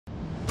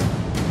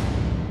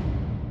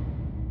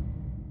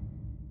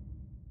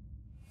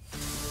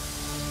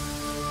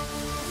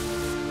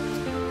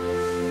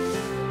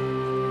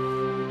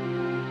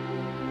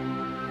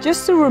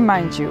Just to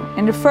remind you,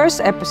 in the first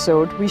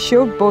episode we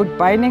showed both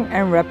binding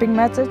and wrapping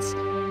methods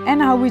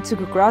and how we took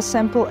a grass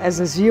sample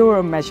as a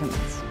zero measurement.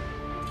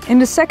 In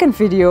the second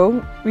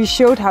video we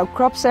showed how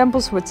crop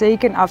samples were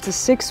taken after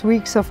 6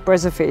 weeks of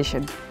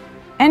preservation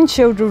and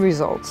showed the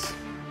results.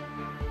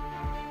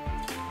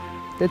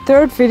 The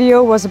third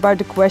video was about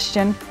the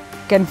question,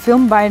 can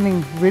film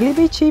binding really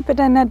be cheaper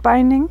than net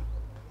binding?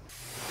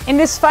 In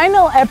this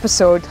final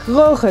episode,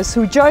 Roges,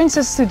 who joins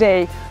us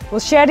today, will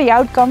share the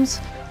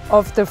outcomes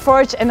of the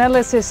forage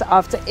analysis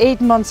after 8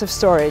 months of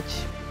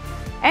storage.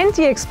 And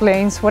he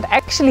explains what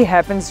actually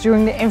happens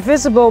during the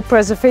invisible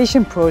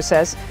preservation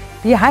process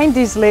behind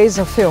these layers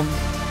of film.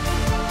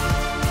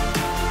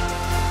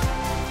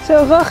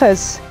 So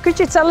Roges, could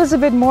you tell us a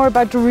bit more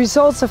about the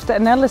results of the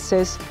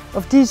analysis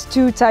of these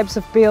two types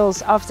of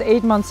bales after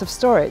 8 months of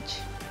storage?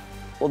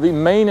 Well, the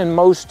main and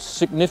most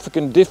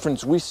significant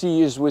difference we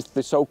see is with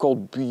the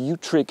so-called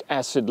butyric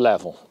acid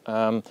level.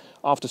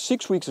 After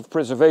 6 weeks of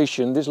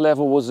preservation, this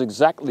level was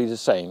exactly the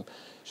same.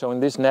 So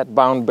in this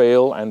net-bound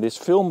bale and this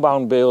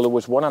film-bound bale, it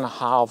was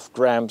 1.5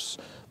 grams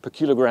per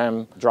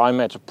kilogram dry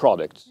matter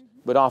product.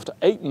 But after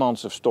 8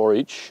 months of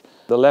storage,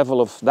 the level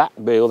of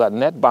that bale, that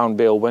net-bound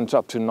bale, went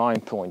up to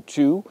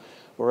 9.2,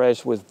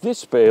 whereas with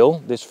this bale,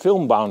 this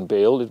film-bound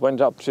bale, it went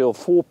up till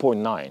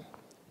 4.9.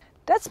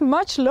 That's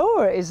much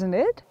lower, isn't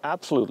it?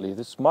 Absolutely.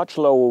 It's much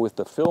lower with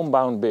the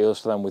film-bound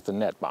bales than with the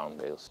net-bound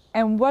bales.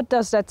 And what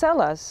does that tell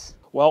us?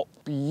 Well,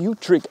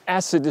 butyric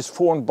acid is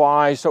formed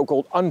by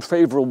so-called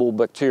unfavorable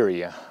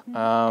bacteria,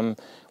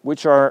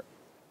 which are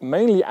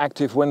mainly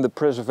active when the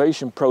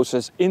preservation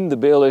process in the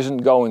bale isn't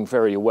going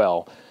very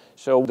well.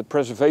 So the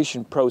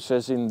preservation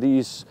process in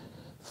these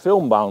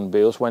film-bound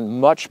bales went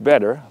much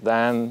better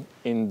than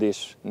in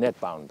this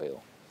net-bound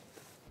bale.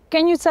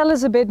 Can you tell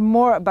us a bit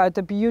more about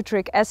the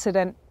butyric acid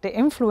and the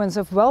influence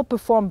of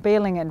well-performed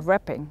baling and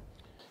wrapping?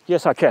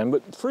 Yes, I can,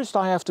 but first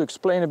I have to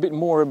explain a bit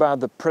more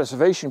about the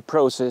preservation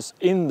process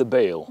in the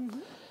bale.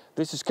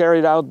 This is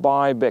carried out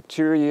by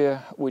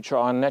bacteria which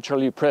are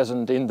naturally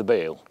present in the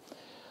bale.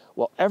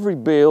 Well, every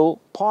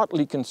bale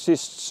partly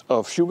consists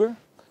of sugar,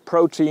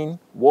 protein,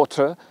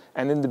 water,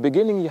 and in the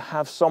beginning you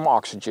have some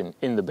oxygen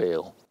in the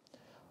bale.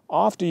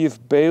 After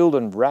you've baled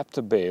and wrapped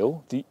a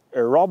bale, the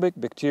aerobic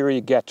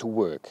bacteria get to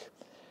work.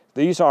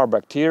 These are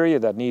bacteria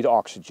that need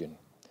oxygen.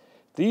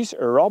 These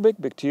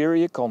aerobic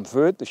bacteria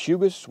convert the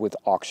sugars with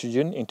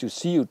oxygen into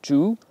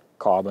CO2,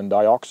 carbon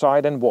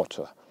dioxide and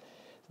water.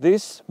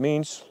 This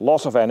means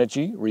loss of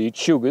energy, reach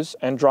sugars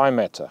and dry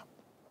matter.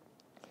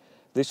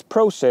 This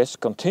process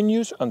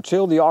continues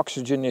until the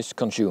oxygen is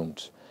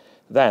consumed.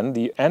 Then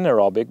the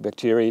anaerobic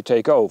bacteria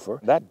take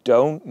over that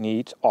don't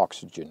need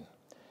oxygen.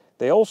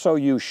 They also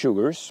use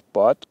sugars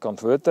but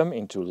convert them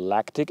into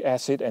lactic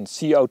acid and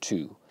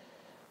CO2.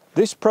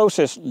 This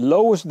process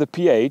lowers the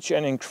pH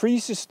and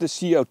increases the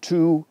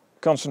CO2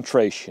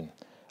 concentration.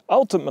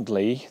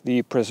 Ultimately,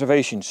 the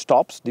preservation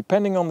stops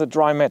depending on the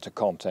dry matter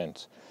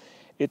content.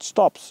 It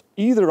stops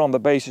either on the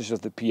basis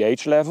of the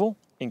pH level,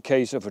 in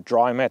case of a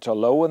dry matter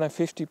lower than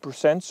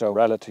 50%, so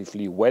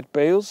relatively wet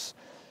bales,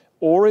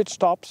 or it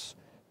stops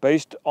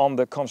based on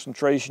the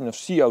concentration of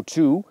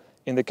CO2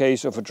 in the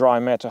case of a dry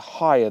matter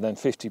higher than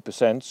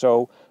 50%,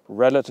 so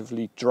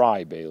relatively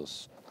dry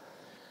bales.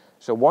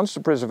 So once the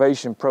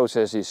preservation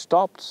process is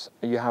stopped,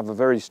 you have a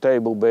very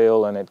stable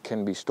bale and it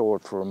can be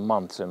stored for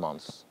months and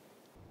months.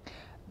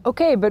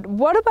 Okay, but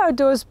what about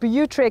those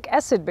butyric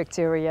acid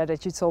bacteria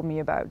that you told me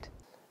about?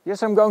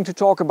 Yes, I'm going to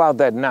talk about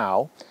that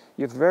now.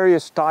 You have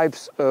various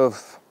types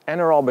of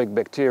anaerobic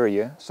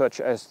bacteria,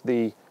 such as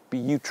the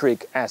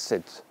butyric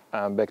acid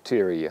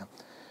bacteria.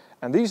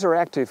 And these are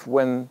active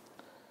when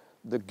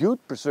the good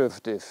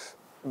preservative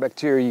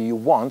bacteria you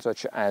want,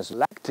 such as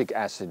lactic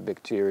acid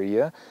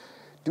bacteria,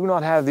 do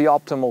not have the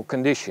optimal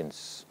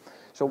conditions.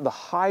 So the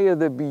higher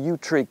the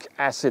butyric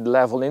acid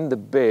level in the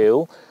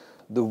bale,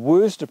 the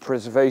worse the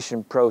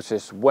preservation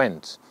process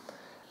went.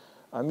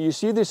 You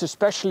see this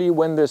especially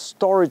when the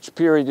storage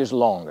period is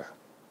longer.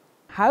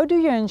 How do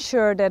you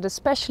ensure that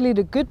especially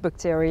the good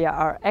bacteria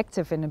are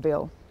active in the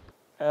bale?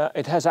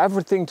 It has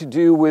everything to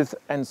do with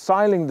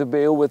ensiling the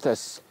bale with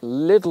as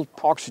little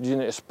oxygen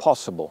as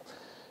possible.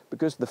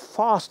 Because the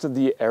faster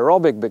the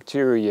aerobic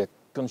bacteria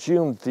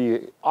consume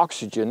the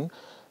oxygen,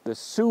 the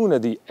sooner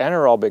the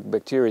anaerobic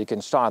bacteria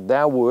can start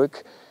their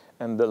work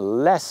and the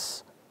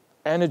less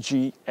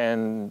energy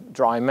and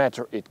dry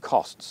matter it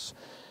costs.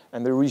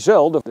 And the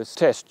result of this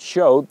test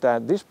showed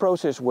that this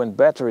process went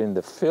better in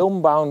the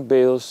film-bound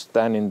bales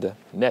than in the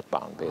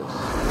net-bound bales.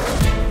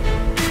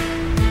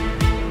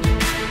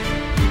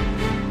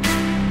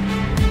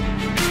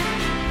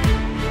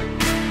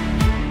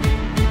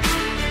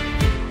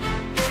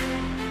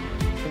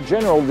 In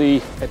general, the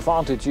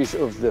advantages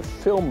of the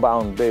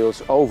film-bound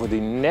bales over the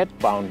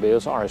net-bound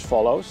bales are as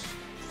follows.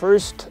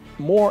 First,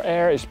 more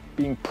air is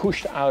being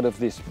pushed out of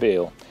this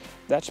bale.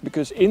 That's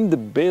because in the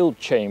bale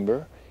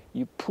chamber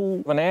you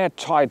pull an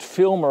airtight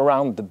film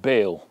around the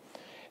bale.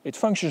 It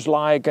functions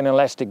like an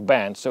elastic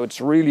band, so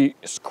it's really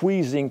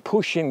squeezing,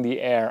 pushing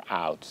the air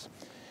out.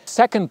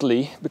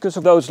 Secondly, because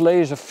of those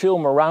layers of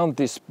film around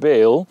this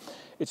bale,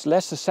 it's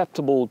less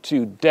susceptible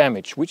to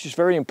damage, which is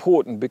very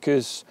important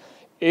because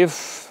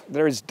if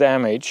there is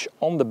damage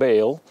on the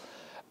bale,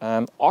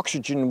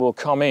 oxygen will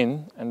come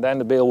in and then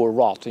the bale will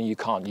rot and you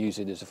can't use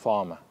it as a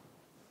farmer.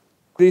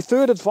 The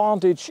third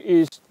advantage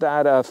is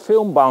that a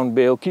film-bound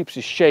bale keeps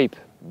its shape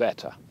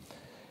better.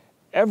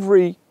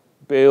 Every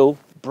bale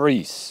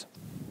breathes.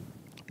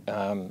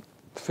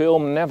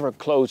 Film never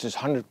closes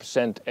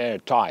 100%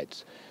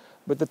 airtight.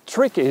 But the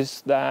trick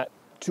is that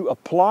to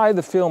apply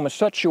the film in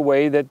such a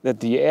way that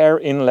the air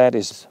inlet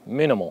is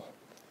minimal.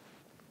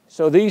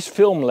 So these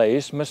film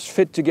layers must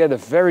fit together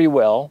very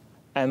well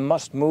and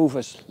must move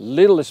as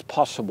little as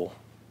possible.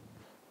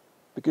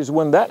 Because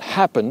when that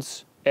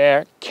happens,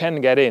 air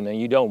can get in and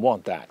you don't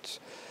want that.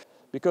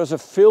 Because a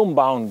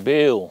film-bound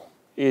bale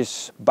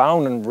is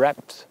bound and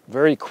wrapped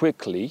very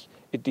quickly,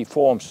 it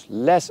deforms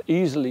less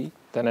easily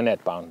than a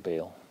net-bound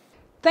bale.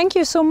 Thank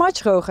you so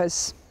much,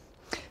 Rogus.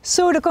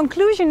 So the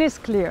conclusion is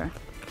clear.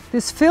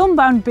 This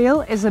film-bound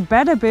bale is a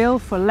better bale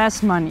for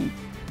less money.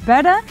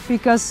 Better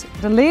because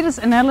the latest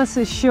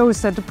analysis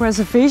shows that the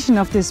preservation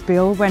of this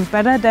bale went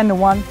better than the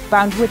one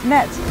bound with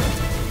net.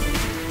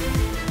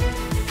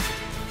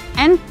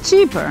 And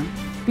cheaper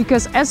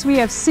because, as we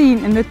have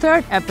seen in the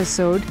third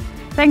episode,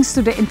 thanks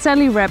to the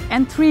IntelliWrap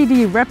and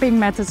 3D wrapping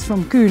methods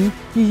from KUHN,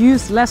 you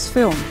use less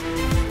film.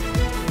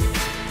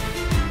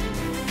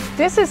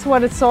 This is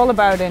what it's all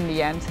about in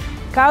the end.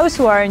 Cows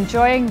who are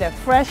enjoying their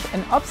fresh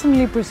and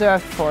optimally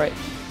preserved forage.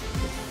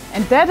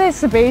 And that is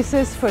the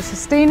basis for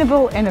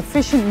sustainable and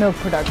efficient milk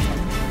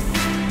production.